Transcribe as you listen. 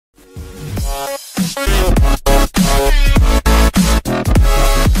This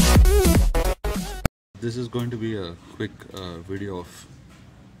is going to be a quick video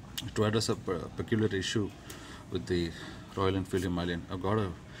to address a peculiar issue with the Royal Enfield Himalayan. I've got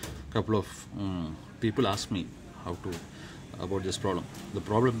a couple of people ask me about this problem. The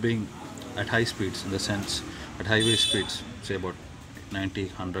problem being at high speeds, in the sense at highway speeds, say about 90,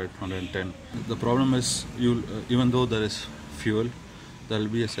 100, 110. The problem is even though there is fuel, there will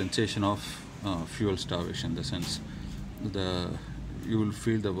be a sensation of fuel starvation. In the sense you will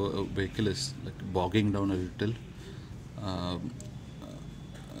feel the vehicle is like bogging down a little,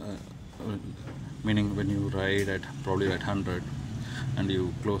 meaning when you ride at probably at 100 and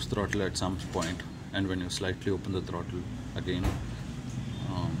you close throttle at some point, and when you slightly open the throttle again,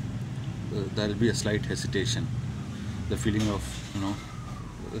 there will be a slight hesitation. The feeling of,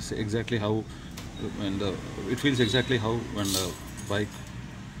 exactly how it feels exactly how when the bike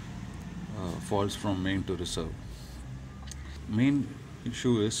falls from main to reserve. Main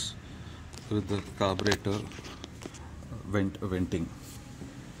issue is with the carburetor venting.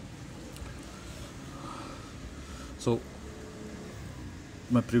 So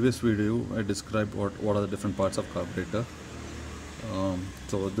my previous video I described what are the different parts of carburetor.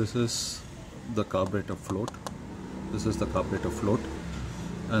 So this is the carburetor float. This is the carburetor float,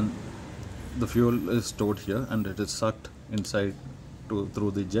 and the fuel is stored here and it is sucked inside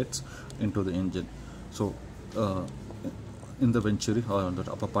through the jets into the engine. So in the venturi, or on the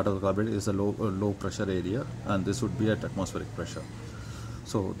upper part of the carburetor, is a low pressure area, and this would be at atmospheric pressure.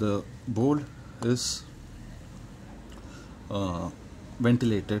 So the bowl is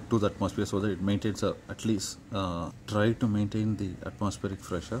ventilated to the atmosphere so that it maintains at least try to maintain the atmospheric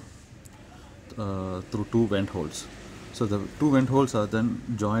pressure through two vent holes. So the two vent holes are then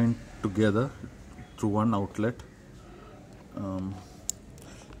joined together through one outlet.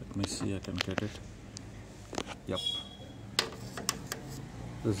 Let me see, I can get it. Yep.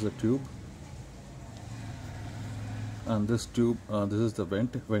 This is a tube, and this tube, this is the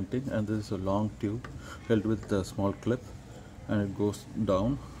venting, and this is a long tube held with a small clip, and it goes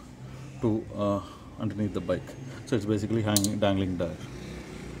down to underneath the bike. So it's basically dangling there.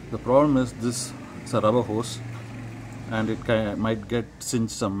 The problem is this is a rubber hose, and it might get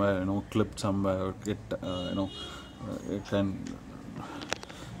cinched somewhere, clipped somewhere, or get it can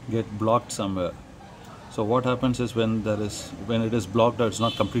get blocked somewhere. So what happens is when it is blocked or it's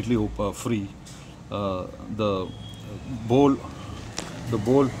not completely free, the bowl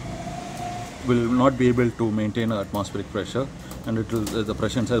will not be able to maintain atmospheric pressure, and the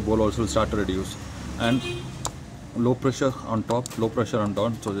pressure inside the bowl also will start to reduce, and low pressure on top, low pressure on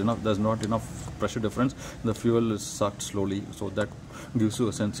down, so there's not enough pressure difference. The fuel is sucked slowly, so that gives you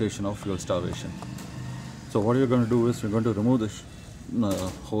a sensation of fuel starvation. So what you're going to do is we're going to remove the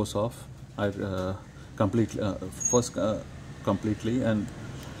hose off completely, and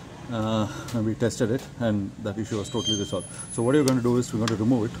we tested it, and that issue was totally resolved. So what you're going to do is we're going to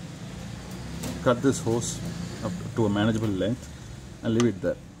remove it, cut this hose up to a manageable length, and leave it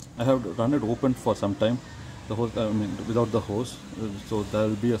there. I have run it open for some time, the hose, without the hose, so there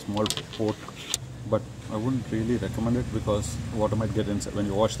will be a small port, but I wouldn't really recommend it because water might get inside. When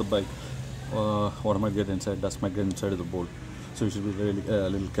you wash the bike, water might get inside, dust might get inside of the bowl, so you should be really a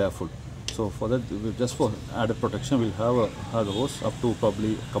little careful. So for that, just for added protection, we'll have the hose up to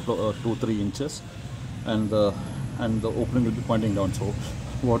probably a couple of 2-3 inches, and the opening will be pointing down, so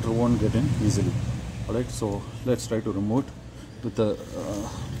water won't get in easily. All right, so let's try to remove it with the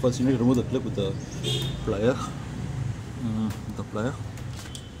first you need to remove the clip with the plier.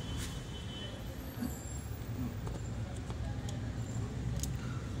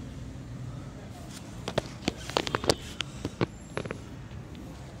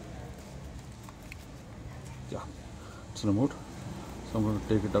 Yeah, it's removed, so I'm going to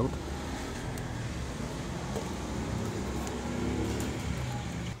take it out.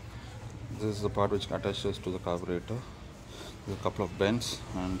 This is the part which attaches to the carburetor. There's a couple of bends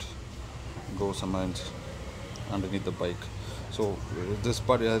and goes somewhere underneath the bike. So this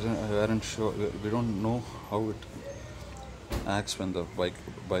part we aren't sure, we don't know how it acts when the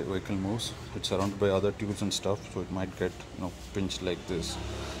vehicle moves. It's surrounded by other tubes and stuff, so it might get pinched like this.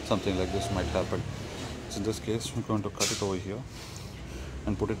 Something like this might happen. So in this case, we're going to cut it over here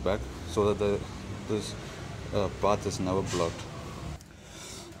and put it back so that this path is never blocked.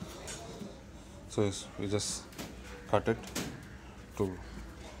 So we just cut it to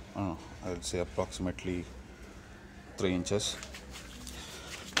I'll say approximately 3 inches.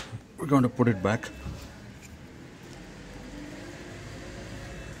 We're going to put it back.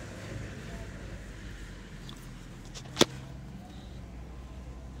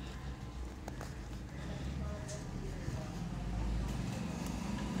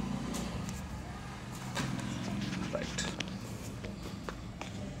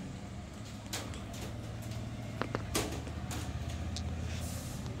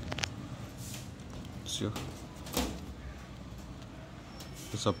 here.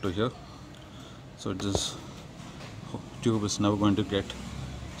 It's up to here. So this tube is never going to get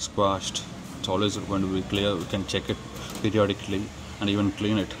squashed. It's always going to be clear. We can check it periodically and even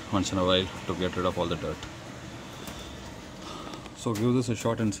clean it once in a while to get rid of all the dirt. So give this a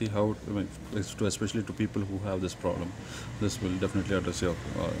shot and see how, especially to people who have this problem. This will definitely address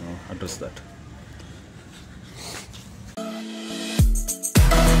that.